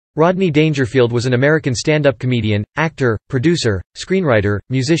Rodney Dangerfield was an American stand-up comedian, actor, producer, screenwriter,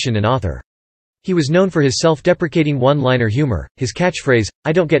 musician and author. He was known for his self-deprecating one-liner humor, his catchphrase,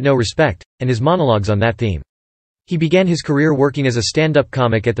 "I don't get no respect," and his monologues on that theme. He began his career working as a stand-up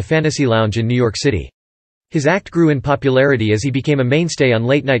comic at the Fantasy Lounge in New York City. His act grew in popularity as he became a mainstay on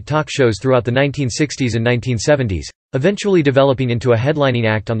late-night talk shows throughout the 1960s and 1970s, eventually developing into a headlining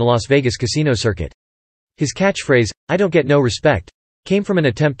act on the Las Vegas casino circuit. His catchphrase, "I don't get no respect," came from an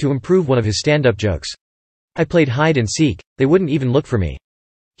attempt to improve one of his stand-up jokes. "I played hide and seek, they wouldn't even look for me."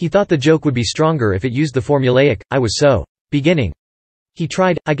 He thought the joke would be stronger if it used the formulaic, "I was so beginning." He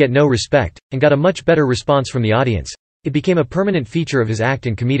tried, "I get no respect," and got a much better response from the audience. It became a permanent feature of his act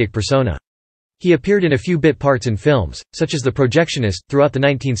and comedic persona. He appeared in a few bit parts in films, such as The Projectionist, throughout the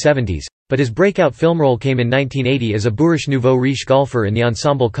 1970s, but his breakout film role came in 1980 as a boorish nouveau riche golfer in the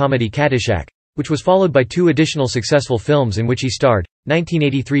ensemble comedy Caddyshack, which was followed by two additional successful films in which he starred,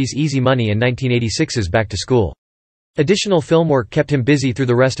 1983's Easy Money and 1986's Back to School. Additional film work kept him busy through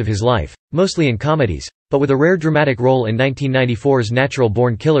the rest of his life, mostly in comedies, but with a rare dramatic role in 1994's Natural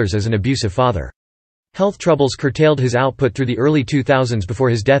Born Killers as an abusive father. Health troubles curtailed his output through the early 2000s before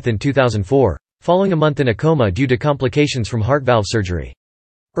his death in 2004, following a month in a coma due to complications from heart valve surgery.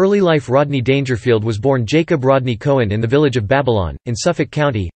 Early life Rodney Dangerfield was born Jacob Rodney Cohen in the village of Babylon, in Suffolk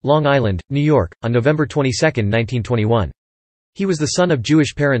County, Long Island, New York, on November 22, 1921. He was the son of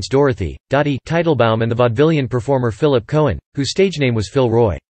Jewish parents Dorothy, Dottie Teitelbaum and the vaudevillian performer Philip Cohen, whose stage name was Phil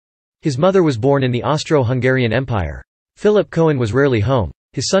Roy. His mother was born in the Austro-Hungarian Empire. Philip Cohen was rarely home.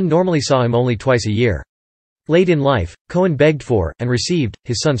 His son normally saw him only twice a year. Late in life, Cohen begged for, and received,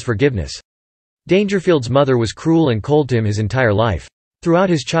 his son's forgiveness. Dangerfield's mother was cruel and cold to him his entire life. Throughout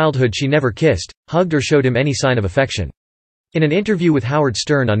his childhood she never kissed, hugged or showed him any sign of affection. In an interview with Howard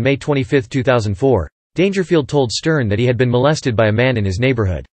Stern on May 25, 2004, Dangerfield told Stern that he had been molested by a man in his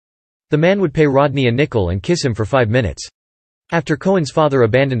neighborhood. The man would pay Rodney a nickel and kiss him for 5 minutes. After Cohen's father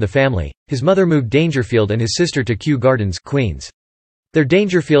abandoned the family, his mother moved Dangerfield and his sister to Kew Gardens, Queens. There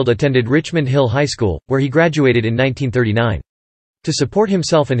Dangerfield attended Richmond Hill High School, where he graduated in 1939. To support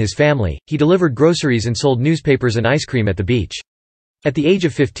himself and his family, he delivered groceries and sold newspapers and ice cream at the beach. At the age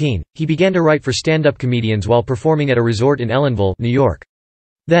of 15, he began to write for stand-up comedians while performing at a resort in Ellenville, New York.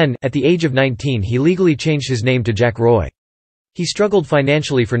 Then, at the age of 19 he legally changed his name to Jack Roy. He struggled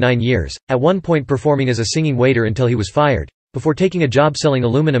financially for 9 years, at one point performing as a singing waiter until he was fired, before taking a job selling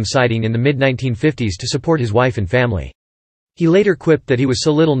aluminum siding in the mid-1950s to support his wife and family. He later quipped that he was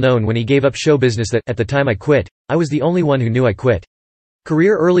so little known when he gave up show business that, "At the time I quit, I was the only one who knew I quit."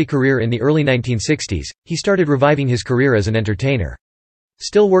 Early career in the early 1960s, he started reviving his career as an entertainer.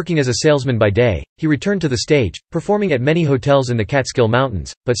 Still working as a salesman by day, he returned to the stage, performing at many hotels in the Catskill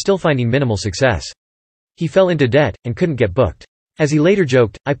Mountains, but still finding minimal success. He fell into debt, and couldn't get booked. As he later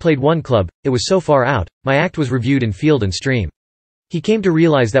joked, "I played one club, it was so far out, my act was reviewed in Field and Stream." He came to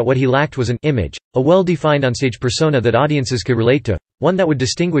realize that what he lacked was an image, a well-defined onstage persona that audiences could relate to, one that would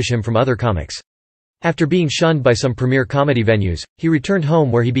distinguish him from other comics. After being shunned by some premier comedy venues, he returned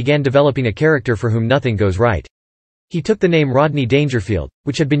home where he began developing a character for whom nothing goes right. He took the name Rodney Dangerfield,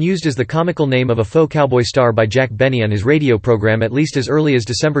 which had been used as the comical name of a faux cowboy star by Jack Benny on his radio program at least as early as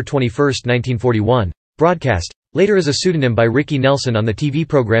December 21, 1941, broadcast, later as a pseudonym by Ricky Nelson on the TV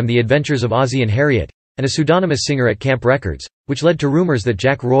program The Adventures of Ozzie and Harriet, and a pseudonymous singer at Camp Records, which led to rumors that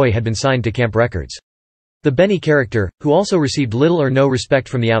Jack Roy had been signed to Camp Records. The Benny character, who also received little or no respect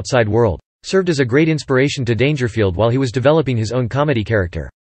from the outside world, served as a great inspiration to Dangerfield while he was developing his own comedy character.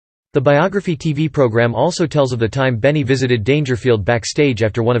 The Biography TV program also tells of the time Benny visited Dangerfield backstage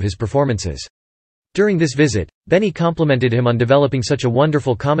after one of his performances. During this visit, Benny complimented him on developing such a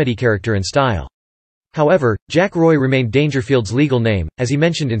wonderful comedy character and style. However, Jack Roy remained Dangerfield's legal name, as he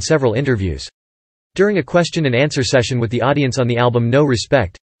mentioned in several interviews. During a question-and-answer session with the audience on the album No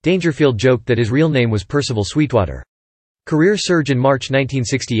Respect, Dangerfield joked that his real name was Percival Sweetwater. Career surge in March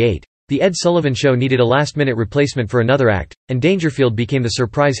 1968. The Ed Sullivan Show needed a last-minute replacement for another act, and Dangerfield became the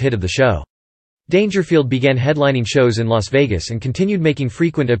surprise hit of the show. Dangerfield began headlining shows in Las Vegas and continued making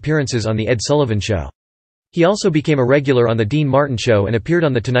frequent appearances on The Ed Sullivan Show. He also became a regular on The Dean Martin Show and appeared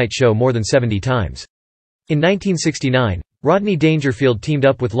on The Tonight Show more than 70 times. In 1969, Rodney Dangerfield teamed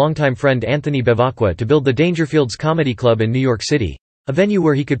up with longtime friend Anthony Bevacqua to build the Dangerfields Comedy Club in New York City, a venue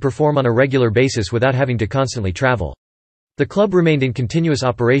where he could perform on a regular basis without having to constantly travel. The club remained in continuous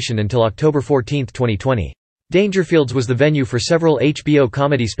operation until October 14, 2020. Dangerfields was the venue for several HBO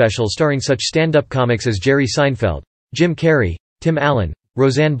comedy specials starring such stand-up comics as Jerry Seinfeld, Jim Carrey, Tim Allen,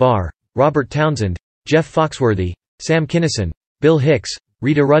 Roseanne Barr, Robert Townsend, Jeff Foxworthy, Sam Kinison, Bill Hicks,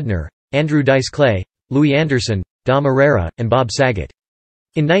 Rita Rudner, Andrew Dice Clay, Louis Anderson, Dom Herrera, and Bob Saget.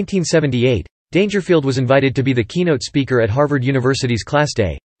 In 1978, Dangerfield was invited to be the keynote speaker at Harvard University's Class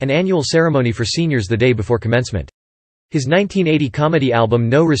Day, an annual ceremony for seniors the day before commencement. His 1980 comedy album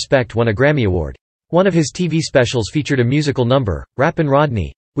No Respect won a Grammy Award. One of his TV specials featured a musical number, Rappin'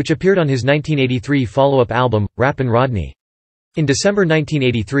 Rodney, which appeared on his 1983 follow-up album, Rappin' Rodney. In December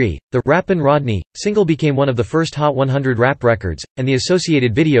 1983, the Rappin' Rodney single became one of the first Hot 100 rap records, and the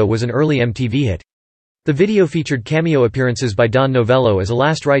associated video was an early MTV hit. The video featured cameo appearances by Don Novello as a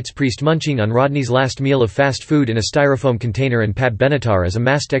last rites priest munching on Rodney's last meal of fast food in a styrofoam container and Pat Benatar as a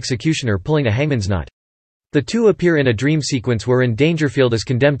masked executioner pulling a hangman's knot. The two appear in a dream sequence wherein Dangerfield is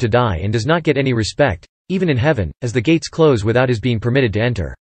condemned to die and does not get any respect, even in heaven, as the gates close without his being permitted to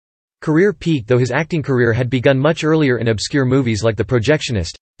enter. Career peak. Though his acting career had begun much earlier in obscure movies like The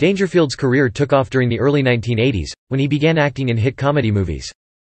Projectionist, Dangerfield's career took off during the early 1980s, when he began acting in hit comedy movies.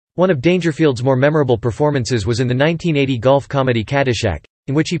 One of Dangerfield's more memorable performances was in the 1980 golf comedy Caddyshack,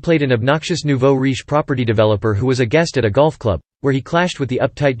 in which he played an obnoxious nouveau riche property developer who was a guest at a golf club, where he clashed with the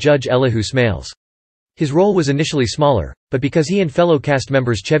uptight Judge Elihu Smales. His role was initially smaller, but because he and fellow cast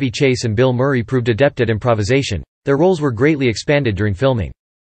members Chevy Chase and Bill Murray proved adept at improvisation, their roles were greatly expanded during filming.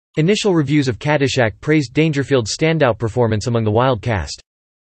 Initial reviews of Caddyshack praised Dangerfield's standout performance among the wild cast.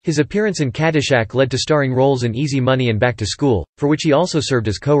 His appearance in Caddyshack led to starring roles in Easy Money and Back to School, for which he also served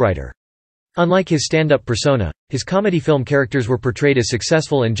as co-writer. Unlike his stand-up persona, his comedy film characters were portrayed as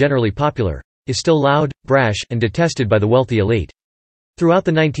successful and generally popular, is still loud, brash, and detested by the wealthy elite. Throughout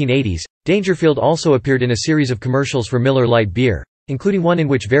the 1980s, Dangerfield also appeared in a series of commercials for Miller Lite beer, including one in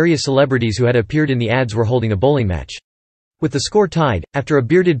which various celebrities who had appeared in the ads were holding a bowling match. With the score tied, after a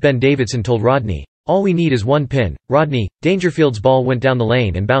bearded Ben Davidson told Rodney, "All we need is one pin, Rodney," Dangerfield's ball went down the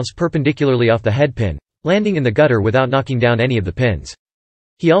lane and bounced perpendicularly off the head pin, landing in the gutter without knocking down any of the pins.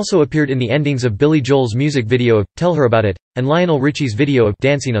 He also appeared in the endings of Billy Joel's music video of "Tell Her About It," and Lionel Richie's video of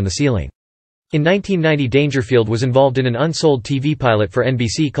 "Dancing on the Ceiling." In 1990, Dangerfield was involved in an unsold TV pilot for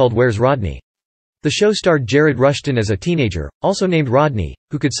NBC called Where's Rodney? The show starred Jared Rushton as a teenager, also named Rodney,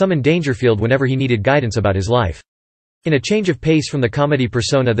 who could summon Dangerfield whenever he needed guidance about his life. In a change of pace from the comedy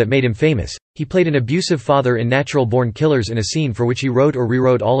persona that made him famous, he played an abusive father in Natural Born Killers in a scene for which he wrote or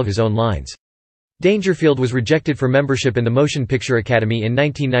rewrote all of his own lines. Dangerfield was rejected for membership in the Motion Picture Academy in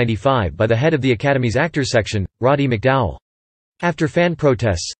 1995 by the head of the Academy's Actors Section, Roddy McDowell. After fan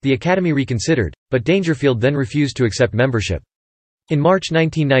protests, the Academy reconsidered, but Dangerfield then refused to accept membership. In March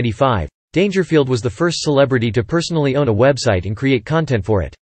 1995, Dangerfield was the first celebrity to personally own a website and create content for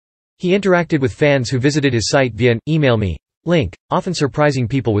it. He interacted with fans who visited his site via an "email me" link, often surprising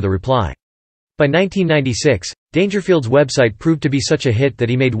people with a reply. By 1996, Dangerfield's website proved to be such a hit that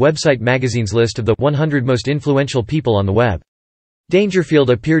he made Website Magazine's list of the 100 most influential people on the web.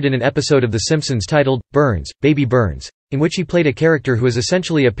 Dangerfield appeared in an episode of The Simpsons titled, Burns, Baby Burns, in which he played a character who is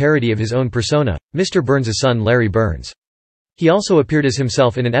essentially a parody of his own persona, Mr. Burns' son Larry Burns. He also appeared as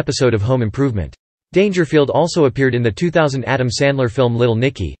himself in an episode of Home Improvement. Dangerfield also appeared in the 2000 Adam Sandler film Little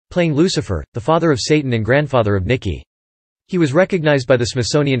Nicky, playing Lucifer, the father of Satan and grandfather of Nicky. He was recognized by the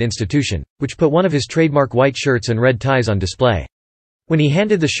Smithsonian Institution, which put one of his trademark white shirts and red ties on display. When he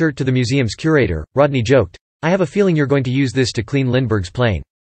handed the shirt to the museum's curator, Rodney joked, "I have a feeling you're going to use this to clean Lindbergh's plane."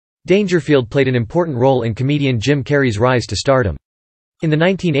 Dangerfield played an important role in comedian Jim Carrey's rise to stardom. In the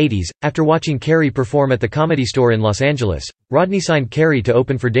 1980s, after watching Carrey perform at the Comedy Store in Los Angeles, Rodney signed Carrey to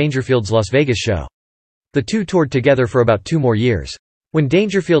open for Dangerfield's Las Vegas show. The two toured together for about 2 more years. When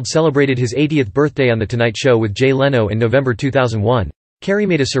Dangerfield celebrated his 80th birthday on The Tonight Show with Jay Leno in November 2001, Carrey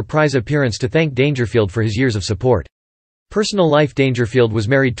made a surprise appearance to thank Dangerfield for his years of support. Personal life. Dangerfield was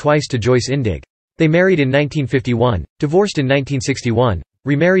married twice to Joyce Indig. They married in 1951, divorced in 1961,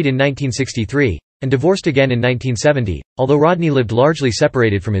 remarried in 1963, and divorced again in 1970, although Rodney lived largely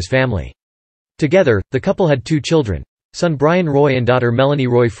separated from his family. Together, the couple had 2 children, son Brian Roy and daughter Melanie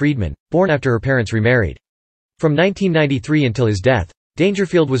Roy Friedman, born after her parents remarried. From 1993 until his death,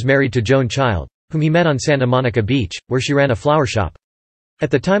 Dangerfield was married to Joan Child, whom he met on Santa Monica Beach, where she ran a flower shop. At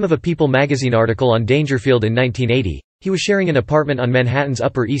the time of a People magazine article on Dangerfield in 1980, he was sharing an apartment on Manhattan's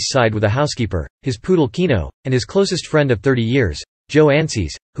Upper East Side with a housekeeper, his poodle Kino, and his closest friend of 30 years, Joe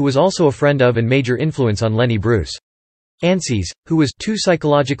Anses, who was also a friend of and major influence on Lenny Bruce. Anses, who was too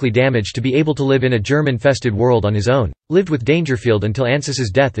psychologically damaged to be able to live in a germ-infested world on his own, lived with Dangerfield until Anses's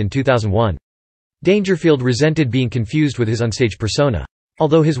death in 2001. Dangerfield resented being confused with his onstage persona.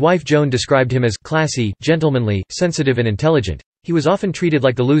 Although his wife Joan described him as classy, gentlemanly, sensitive and intelligent, he was often treated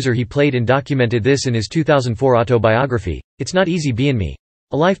like the loser he played and documented this in his 2004 autobiography, It's Not Easy Bein' Me.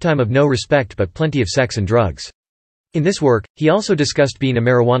 A lifetime of no respect but plenty of sex and drugs. In this work, he also discussed being a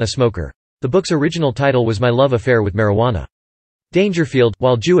marijuana smoker. The book's original title was My Love Affair with Marijuana. Dangerfield,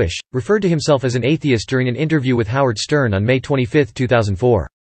 while Jewish, referred to himself as an atheist during an interview with Howard Stern on May 25, 2004.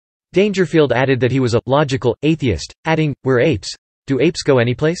 Dangerfield added that he was a logical atheist, adding, "We're apes. Do apes go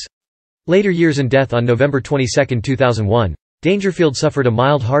anyplace?" Later years and death. On November 22, 2001, Dangerfield suffered a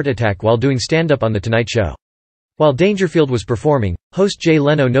mild heart attack while doing stand-up on The Tonight Show. While Dangerfield was performing, host Jay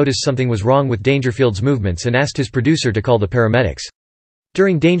Leno noticed something was wrong with Dangerfield's movements and asked his producer to call the paramedics.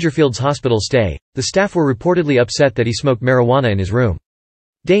 During Dangerfield's hospital stay, the staff were reportedly upset that he smoked marijuana in his room.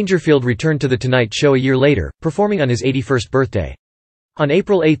 Dangerfield returned to The Tonight Show a year later, performing on his 81st birthday. On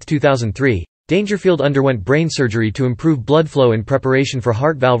April 8, 2003, Dangerfield underwent brain surgery to improve blood flow in preparation for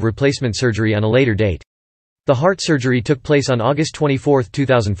heart valve replacement surgery on a later date. The heart surgery took place on August 24,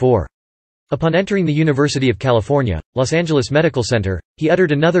 2004. Upon entering the University of California, Los Angeles Medical Center, he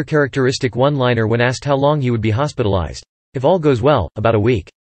uttered another characteristic one-liner when asked how long he would be hospitalized. If all goes well, about a week.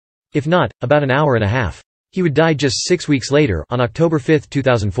 If not, about an hour and a half. He would die just 6 weeks later, on October 5,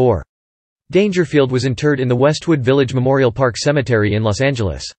 2004. Dangerfield was interred in the Westwood Village Memorial Park Cemetery in Los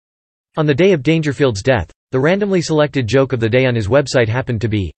Angeles. On the day of Dangerfield's death, the randomly selected joke of the day on his website happened to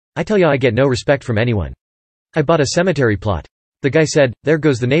be, "I tell ya I get no respect from anyone. I bought a cemetery plot." The guy said, "There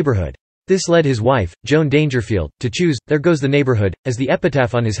goes the neighborhood." This led his wife, Joan Dangerfield, to choose, "There goes the neighborhood," as the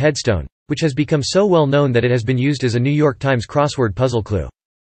epitaph on his headstone, which has become so well known that it has been used as a New York Times crossword puzzle clue.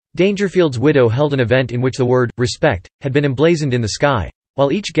 Dangerfield's widow held an event in which the word, "respect," had been emblazoned in the sky,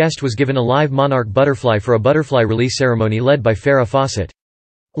 while each guest was given a live monarch butterfly for a butterfly release ceremony led by Farrah Fawcett.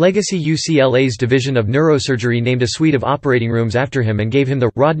 Legacy UCLA's Division of Neurosurgery named a suite of operating rooms after him and gave him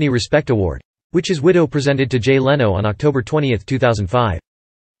the Rodney Respect Award, which his widow presented to Jay Leno on October 20, 2005.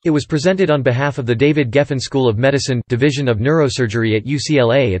 It was presented on behalf of the David Geffen School of Medicine, Division of Neurosurgery at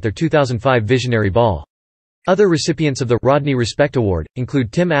UCLA at their 2005 Visionary Ball. Other recipients of the Rodney Respect Award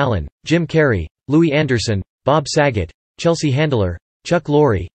include Tim Allen, Jim Carrey, Louis Anderson, Bob Saget, Chelsea Handler, Chuck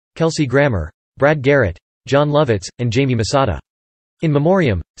Lorre, Kelsey Grammer, Brad Garrett, John Lovitz, and Jamie Masada. In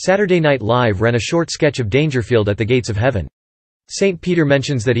memoriam, Saturday Night Live ran a short sketch of Dangerfield at the gates of heaven. St. Peter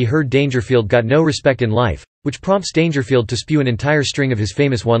mentions that he heard Dangerfield got no respect in life, which prompts Dangerfield to spew an entire string of his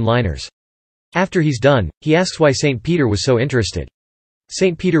famous one-liners. After he's done, he asks why St. Peter was so interested.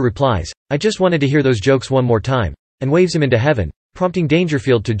 St. Peter replies, "I just wanted to hear those jokes one more time," and waves him into heaven, prompting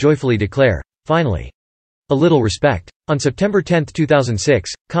Dangerfield to joyfully declare, "Finally. A little respect." On September 10,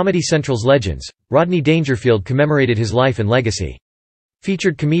 2006, Comedy Central's Legends, Rodney Dangerfield commemorated his life and legacy.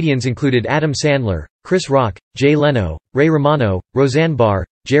 Featured comedians included Adam Sandler, Chris Rock, Jay Leno, Ray Romano, Roseanne Barr,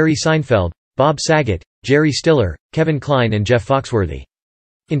 Jerry Seinfeld, Bob Saget, Jerry Stiller, Kevin Kline and Jeff Foxworthy.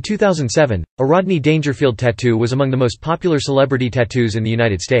 In 2007, a Rodney Dangerfield tattoo was among the most popular celebrity tattoos in the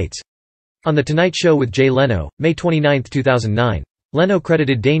United States. On The Tonight Show with Jay Leno, May 29, 2009, Leno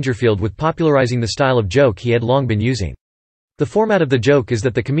credited Dangerfield with popularizing the style of joke he had long been using. The format of the joke is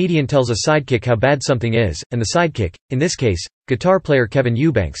that the comedian tells a sidekick how bad something is, and the sidekick, in this case, guitar player Kevin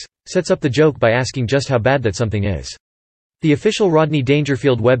Eubanks, sets up the joke by asking just how bad that something is. The official Rodney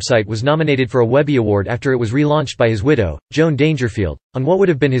Dangerfield website was nominated for a Webby Award after it was relaunched by his widow, Joan Dangerfield, on what would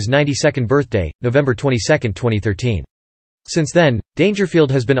have been his 92nd birthday, November 22, 2013. Since then,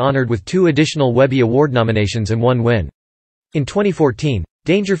 Dangerfield has been honored with 2 additional Webby Award nominations and 1 win. In 2014,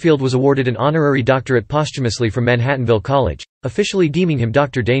 Dangerfield was awarded an honorary doctorate posthumously from Manhattanville College, officially deeming him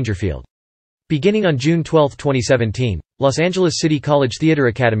Dr. Dangerfield. Beginning on June 12, 2017, Los Angeles City College Theater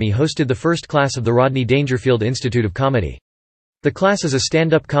Academy hosted the first class of the Rodney Dangerfield Institute of Comedy. The class is a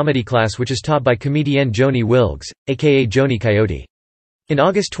stand-up comedy class which is taught by comedienne Joni Wilgs, aka Joni Coyote. In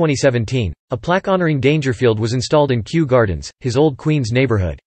August 2017, a plaque honoring Dangerfield was installed in Kew Gardens, his old Queens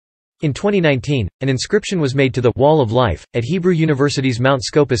neighborhood. In 2019, an inscription was made to the Wall of Life at Hebrew University's Mount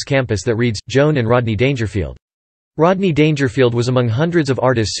Scopus campus that reads, "Joan and Rodney Dangerfield." Rodney Dangerfield was among hundreds of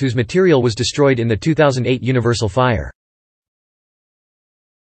artists whose material was destroyed in the 2008 Universal fire.